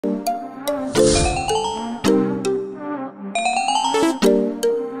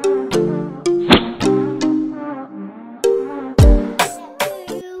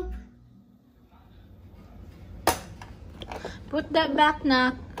back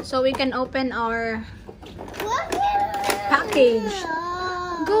na so we can open our package.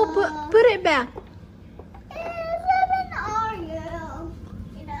 Go put it back.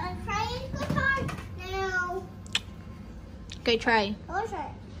 Okay, try.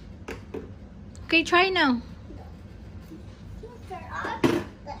 Okay, try now.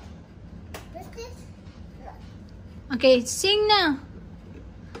 Okay, sing now.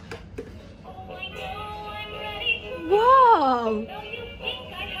 Wow!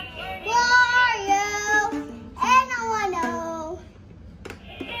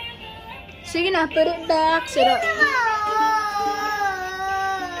 Sige na, put it back. Sit up.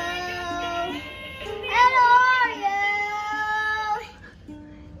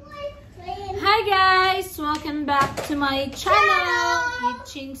 Hi guys! Welcome back to my channel,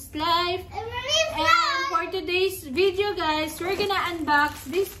 Itching's Life. And for today's video guys, we're gonna unbox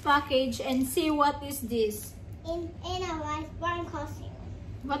this package and see what is this. In a white barn costume.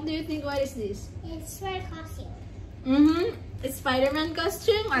 What do you think? What is this? It's for costume. It's Spider-Man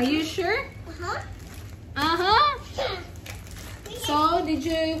costume. Are you sure? So, did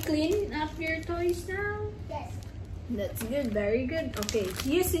you clean up your toys now? Yes. That's good. Very good. Okay,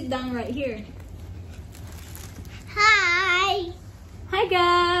 you sit down right here. Hi. Hi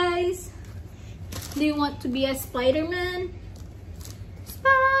guys. Do you want to be a Spider-Man?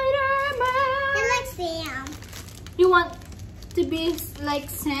 Spider-Man. I like Sam. You want to be like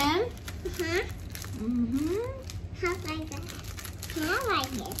Sam? How like that? I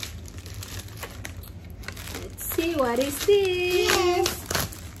like it. Let's see, what is this? Yes.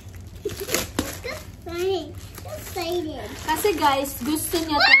 Good funny. Excited. Kasi guys, gusto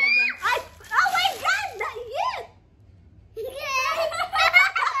niya talaga. Ay! Oh my God! Not yet!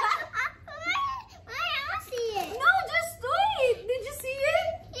 I don't see it. No, just do it! Did you see it?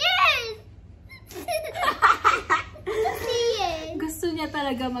 Yes. See it. Gusto niya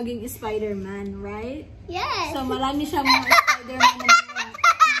talaga maging Spider-Man, right? Yes. So, marami siyang mga Spider-Man na mga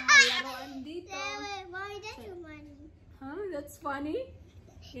laruan dito. Mommy, that's your money. Huh? That's funny?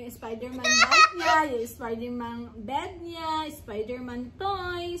 Yung Spider-Man bag niya, yung Spider-Man bed niya, Spider-Man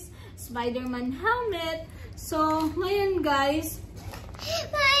toys, Spider-Man helmet. So, ngayon guys,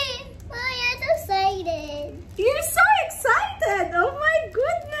 Mommy, I'm so excited. you're so excited! Oh my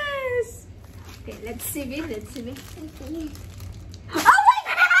goodness! Okay, let's see it. Let's see it. Oh my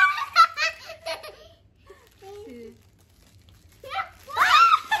God!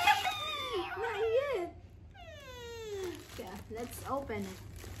 Not yet. Yeah, let's open it.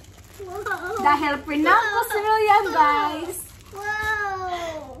 Whoa. Dahil prinang ko si William, guys.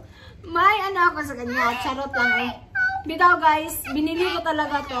 Whoa. May ano ako sa kanya. Charot lang eh. Bitaw guys, binili ko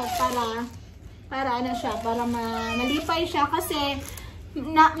talaga to para ano siya, para malipay siya kasi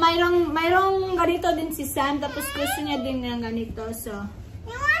mayroong ganito din si Sam, tapos gusto niya din ng ganito. So,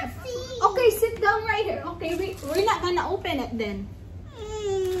 You want to see? okay, sit down right here. Okay, we're not gonna open it then.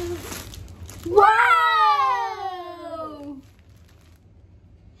 Wow!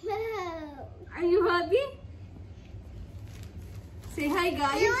 Are you happy? Say hi, I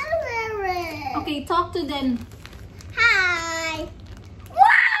guys. want to wear it. Okay, talk to them. Hi.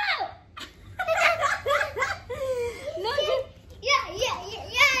 No,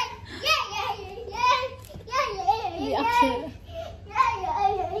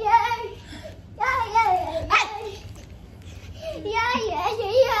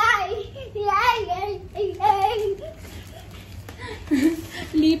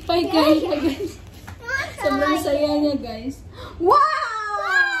 lipay guys. Sobrang saya niya guys. Wow!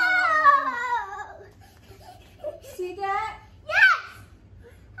 See that? Yes!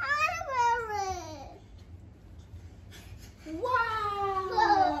 I want to wear it.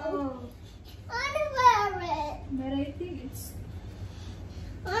 Wow! I want to wear it. But I think it's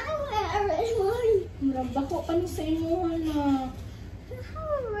I want to wear it. Mommy. marabako pa ni sa imuha na. I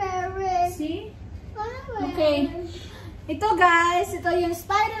want to wear it. See? I want to wear Okay. it. Ito guys, ito yung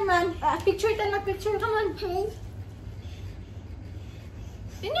Spider-Man. Picture tayo na picture. Come on.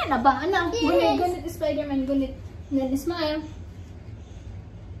 Yun yan na ba? Ano? Yes. Gunit Spider-Man. Gunit. Then smile.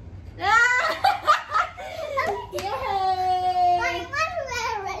 I Yay! want to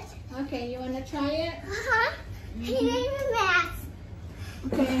wear it. Okay, you wanna try it? Here's the mask.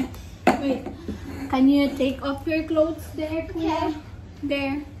 Okay. Wait. Can you take off your clothes there, Kuya? Okay.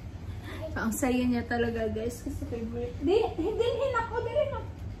 There. Ang saya niya talaga, guys. Kasi favorite. Hindi ako. Dili na.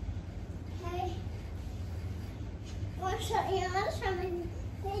 Okay. Want to show my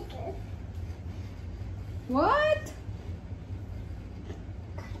picture. What?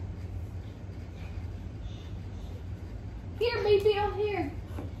 Here, baby. Oh, here.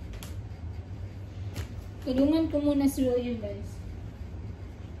 Tulungan ko muna si William, guys.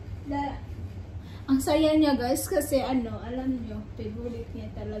 Ang saya niya guys kasi ano, alam niyo, favorite niya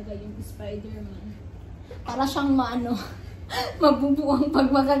talaga yung Spider-Man. Para siyang mabubuang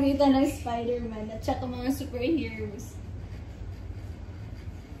pag makakita ng Spider-Man at saka mga superheroes.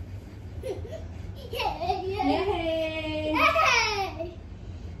 Yay! Yay!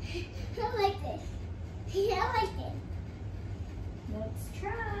 I like this. I like it. Let's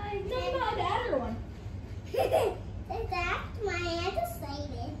try. Tell me about the other one. Is that my hand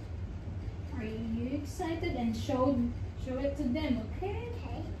excited? Are you excited? And show it to them, okay?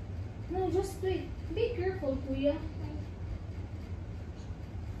 Okay. No, just wait. Be careful, Kuya.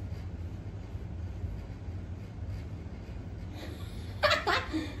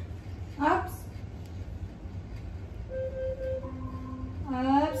 Ups.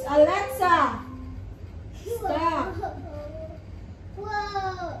 Ups. Alexa! Stop.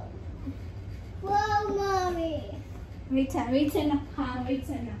 Whoa. Whoa, mommy. Wait na.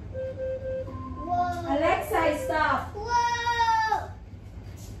 Whoa. Alexa, stop. Whoa.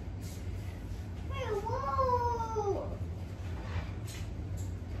 Hey, whoa.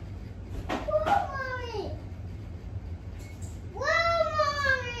 Whoa, mommy. Whoa,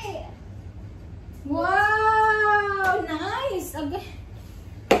 mommy. Wow! Nice! Okay.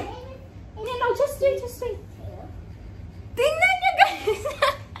 No, just wait. Tingnan niyo, guys!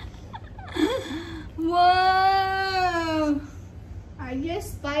 Wow! Are you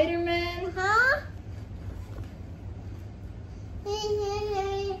Spider-Man? Huh?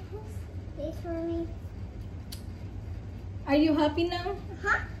 Wait for me. Are you happy now?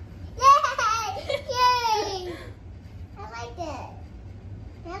 Huh? Yay! Yay! I like it.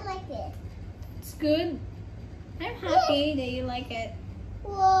 I like it. It's good. I'm happy that you like it.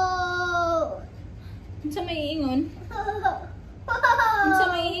 Whoa! Ano sa may ingon? Whoa! Ano sa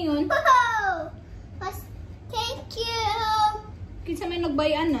may ingon? Whoa! Thank you! Kinsa may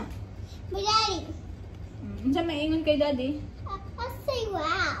nagbayan na? My daddy. Ano sa may ingon kay daddy? I say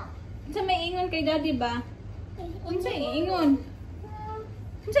wow. Ano sa may ingon kay daddy ba? Ano sa ingon?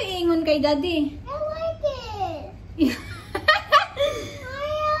 Ano sa ingon kay daddy? I like it.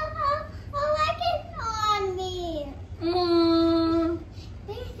 I like it on me.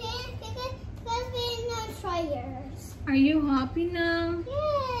 Because we're not tryers. Are you happy now?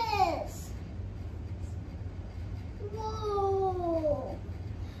 Yes. Whoa.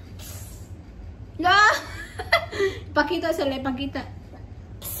 Ah! Pakita pakita.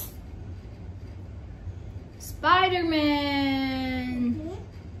 Spider-Man!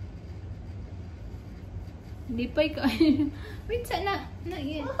 Hindi pa ikaw. Wait, sana. Not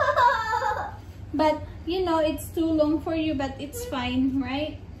yet. But, you know, it's too long for you, but it's fine,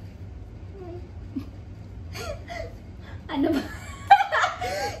 right? Ano ba?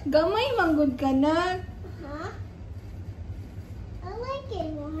 Gamay, manggod ka na. Huh? I like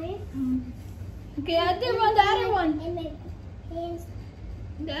it, Mommy. Okay, the other one. And my hands.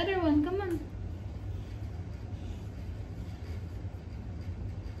 The other one, come on.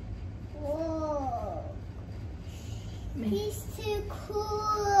 Whoa. He's too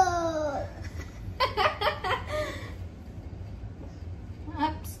cool.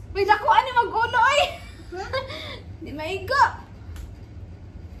 Ups. Wait, ako ano mag-ulo eh. Di maigo.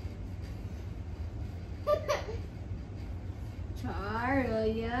 Char,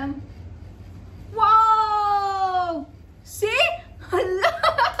 yeah. Wow! See? Hala!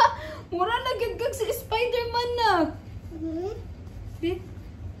 Mura na gagag si Spider-Man na. See?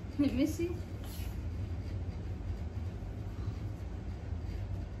 Let me see.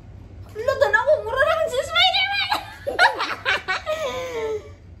 Hala, ako. Mura na si Spider-Man!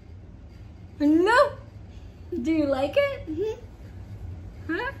 Hala! Do you like it?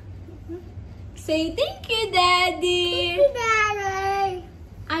 Huh? Say thank you, Daddy. Thank you, Daddy.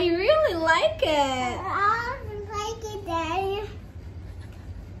 I really like it. I like it, Daddy.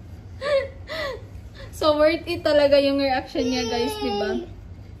 So worth it talaga yung reaction niya, guys, di ba?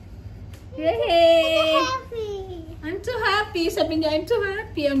 Yay! I'm happy. I'm too happy. Sabi niya, I'm too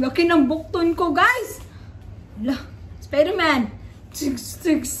happy. Ang laki ng bukton ko, guys. Hala, Spider-Man. Tigs,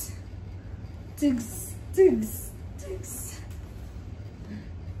 tigs. Tigs, tigs, tigs.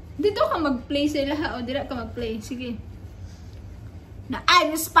 Dito ka mag-play sila, ha? O, dito ka mag-play. Sige. Na,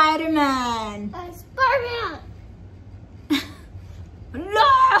 I'm Spider-Man. Spider-Man.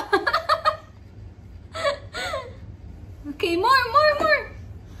 Hala! Okay, more.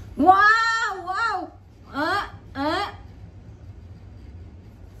 Wow!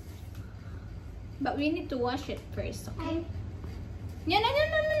 But we need to wash it first, okay? No.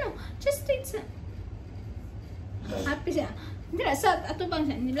 Just take some. Happy siya. Dila, sa ato bang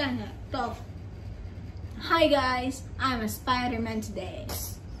siya? Nila na. Top. Hi guys, I'm a Spider-Man today.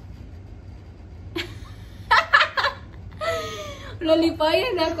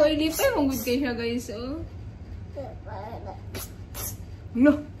 Lalipayan ako. Ilipay mong good kayo siya, guys. Oh.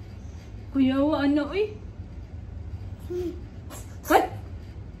 No. Kuyawa, ano, eh. What?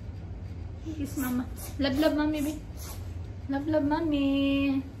 Kiss mama. Love, love, mommy, babe. Love, love,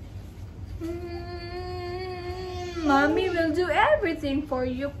 mommy. Mommy will do everything for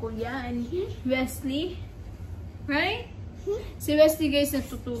you, Kuya and Wesley. Right? Si Wesley, guys,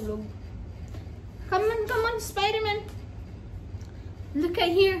 natutulog. Come on, Spider-Man. Look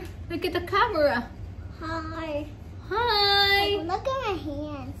at here. Look at the camera. Hi. Hi. Look at my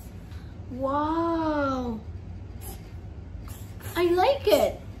hands. Wow. I like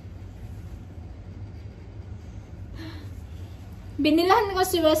it. Binilahan ko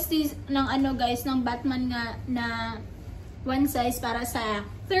si Wesley ng ano, guys, ng Batman nga na one size para sa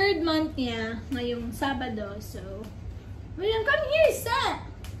 3rd month niya ngayong Sabado. So, William, come here, son.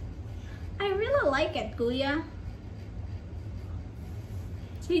 I really like it, Kuya.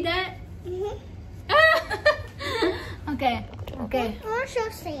 See that? Okay. Okay. I want to show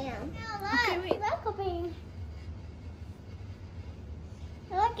Sam. Okay, wait. Look at me.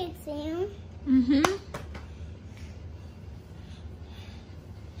 Look at Sam.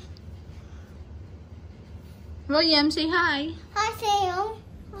 William, say hi. Hi, Sam.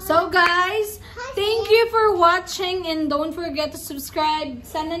 So guys, thank you for watching and don't forget to subscribe.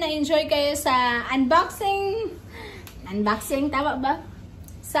 Sana na-enjoy kayo sa unboxing. Unboxing, tama ba?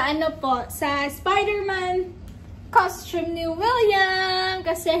 Sa ano po, sa Spider-Man costume ni William.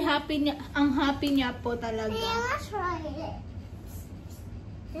 Kasi ang happy niya po talaga. Yeah, let's try it.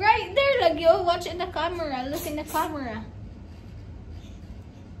 Right there, Lagyo. Watch in the camera. Look in the camera.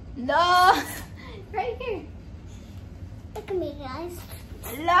 No. Right here. Look at me, guys.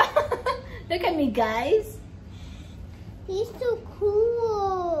 Look at me, guys. He's so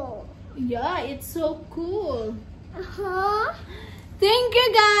cool. Yeah, it's so cool. Uh-huh. Thank you,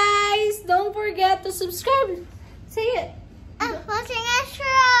 guys. Don't forget to subscribe. Say it. Watching us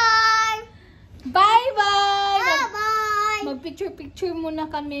try. Bye-bye. Bye-bye. Mag-picture-picture muna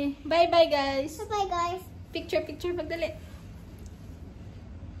kami. Bye-bye, guys. Bye-bye, guys. Picture-picture, pagdali.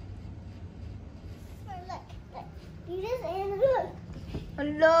 Look. You just ate it.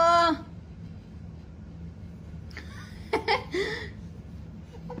 Hello.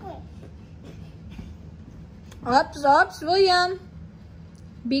 Okay. Ops, William.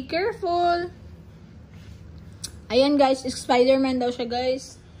 Be careful. Ayan, guys. Spider-Man daw siya,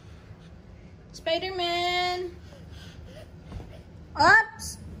 guys. Spider-Man.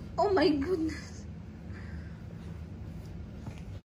 Ops. Oh my goodness.